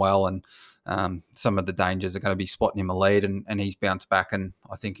going well, and some of the dangers are going to be spotting him a lead, and he's bounced back, and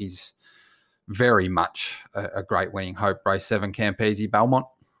I think he's very much a great winning hope. Race 7, Campese, Belmont.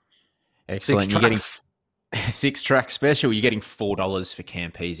 Excellent. 6 track special. You're getting $4 for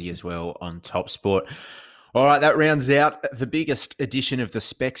Campese as well on Top Sport. All right, that rounds out the biggest edition of the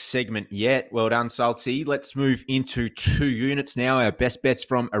Specs segment yet. Well done, Saltsy. Let's move into 2 units now. Our best bets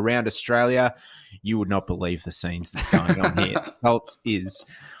from around Australia. You would not believe the scenes that's going on here. Salts is...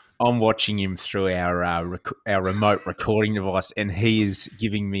 I'm watching him through our remote recording device, and he is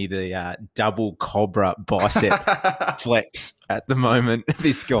giving me the double Cobra bicep flex at the moment.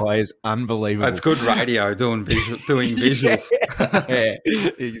 This guy is unbelievable. That's good radio doing visuals. Yeah,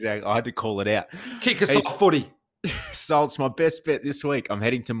 exactly. I had to call it out. Kick us off footy. Salt's my best bet this week. I'm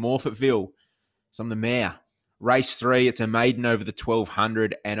heading to Morphettville. It's on the mare. Race 3. It's a maiden over the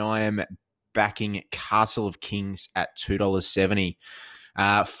 1200, and I am backing Castle of Kings at $2.70.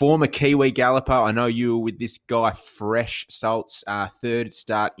 Former Kiwi galloper. I know you were with this guy, Fresh Salts. Third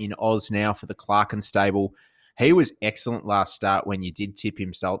start in Oz now for the Clarkin stable. He was excellent last start when you did tip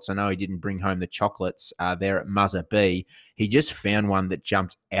him, Salts. I know he didn't bring home the chocolates there at Muzza B. He just found one that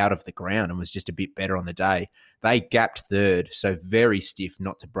jumped out of the ground and was just a bit better on the day. They gapped third, so very stiff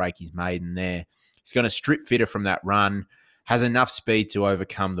not to break his maiden there. He's going to strip fitter from that run. Has enough speed to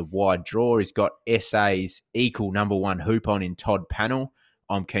overcome the wide draw. He's got SA's equal number 1 hoop on in Todd Panel.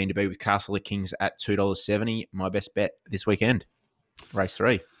 I'm keen to be with Castle of Kings at $2.70. My best bet this weekend. Race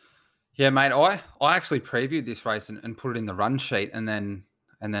 3. Yeah, mate. I actually previewed this race and put it in the run sheet, and then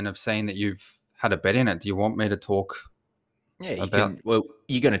have seen that you've had a bet in it. Do you want me to talk? Yeah, you can. Well,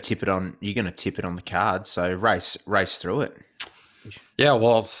 you're going to tip it on. You're going to tip it on the card. So race through it. Yeah.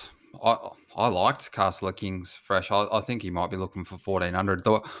 Well, I liked Castle of Kings Fresh. I think he might be looking for 1400.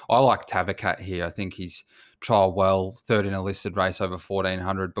 Though I like Tavacat here. I think he's trialled well, third in a listed race over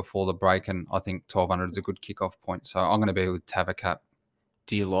 1400 before the break, and I think 1200 is a good kickoff point. So I'm going to be with Tavacat.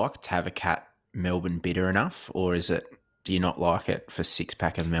 Do you like Tavacat Melbourne bitter enough, or do you not like it for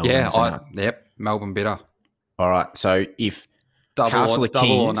 6-pack of Melbourne? Yeah, Melbourne bitter. All right. So if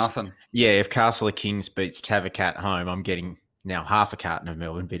double or nothing. Yeah, if Castle of Kings beats Tavacat home, I'm getting now half a carton of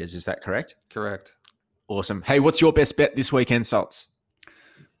Melbourne bitters. Is that correct? Correct. Awesome. Hey, what's your best bet this weekend, Salts?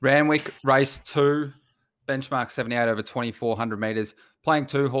 Randwick race 2, benchmark 78 over 2,400 metres. Playing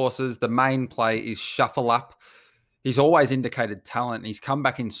 2 horses. The main play is Shuffle Up. He's always indicated talent. He's come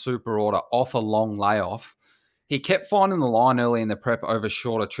back in super order off a long layoff. He kept finding the line early in the prep over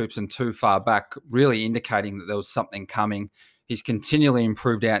shorter trips and too far back, really indicating that there was something coming. He's continually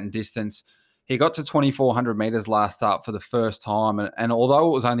improved out in distance. He got to 2,400 metres last start for the first time, and although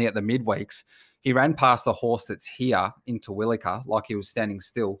it was only at the midweeks, he ran past a horse that's here in Terwilliger, like he was standing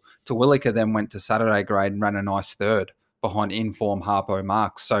still. Terwilliger then went to Saturday grade and ran a nice third behind in-form Harpo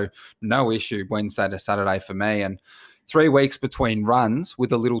Marks. So no issue Wednesday to Saturday for me. And 3 weeks between runs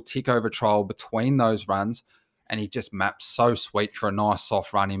with a little tick over trial between those runs, and he just mapped so sweet for a nice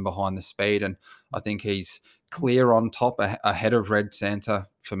soft run in behind the speed. And I think he's clear on top, ahead of Red Santa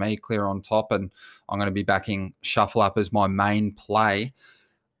for me, clear on top. And I'm going to be backing Shuffle Up as my main play.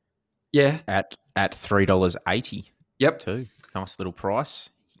 Yeah. At $3.80. Yep. Too. Nice little price.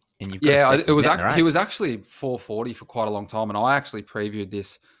 And you've got he was actually $4.40 for quite a long time. And I actually previewed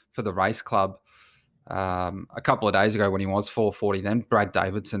this for the race club a couple of days ago when he was $4.40. Then Brad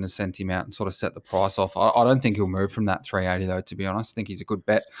Davidson has sent him out and sort of set the price off. I don't think he'll move from that $3.80 though, to be honest. I think he's a good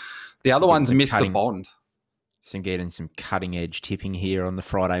bet. The other one's Mr. Bond. Getting some cutting edge tipping here on the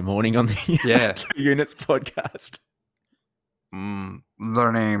Friday morning on the 2 Units podcast.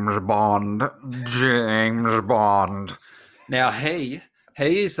 The name's Bond, James Bond. Now he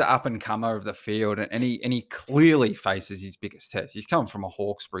is the up and comer of the field, and he clearly faces his biggest test. He's come from a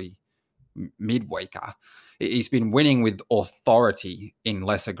Hawkesbury midweeker. He's been winning with authority in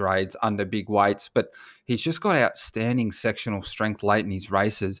lesser grades under big weights, but he's just got outstanding sectional strength late in his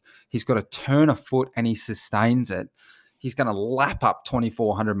races. He's got a turn of foot and he sustains it. He's going to lap up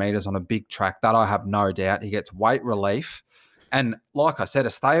 2,400 metres on a big track. That I have no doubt. He gets weight relief. And like I said,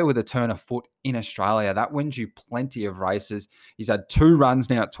 a stayer with a turn of foot in Australia, that wins you plenty of races. He's had 2 runs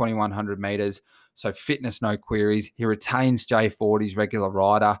now at 2,100 metres. So fitness, no queries. He retains Jay Ford, his regular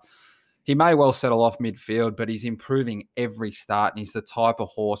rider. He may well settle off midfield, but he's improving every start, and he's the type of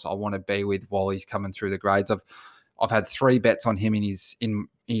horse I want to be with while he's coming through the grades. I've had 3 bets on him in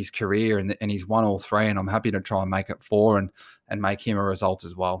his career, and he's won all 3, and I'm happy to try and make it 4 and make him a result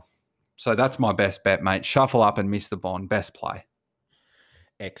as well. So that's my best bet, mate. Shuffle Up and Mr. Bond, best play.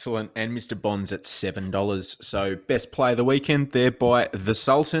 Excellent. And Mr. Bond's at $7. So best play of the weekend there by the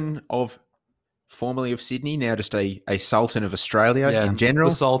Sultan of formerly of Sydney, now just a Sultan of Australia in general.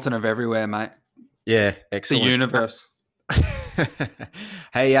 The Sultan of everywhere, mate. Yeah, excellent. The universe.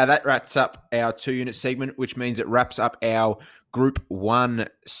 Hey, Hey, that wraps up our 2-unit segment, which means it wraps up our Group 1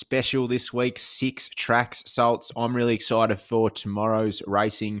 special this week. 6 tracks, Salts. I'm really excited for tomorrow's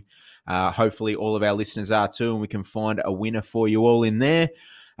racing. Hopefully all of our listeners are too, and we can find a winner for you all in there.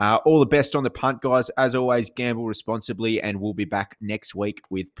 All the best on the punt, guys. As always, gamble responsibly, and we'll be back next week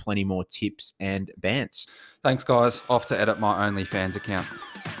with plenty more tips and bants. Thanks, guys. Off to edit my OnlyFans account.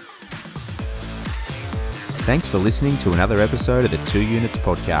 Thanks for listening to another episode of the 2 Units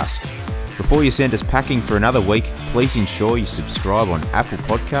Podcast. Before you send us packing for another week, please ensure you subscribe on Apple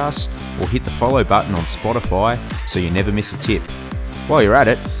Podcasts or hit the follow button on Spotify so you never miss a tip. While you're at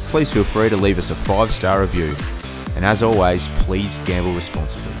it, please feel free to leave us a 5-star review. And as always, please gamble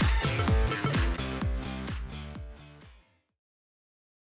responsibly.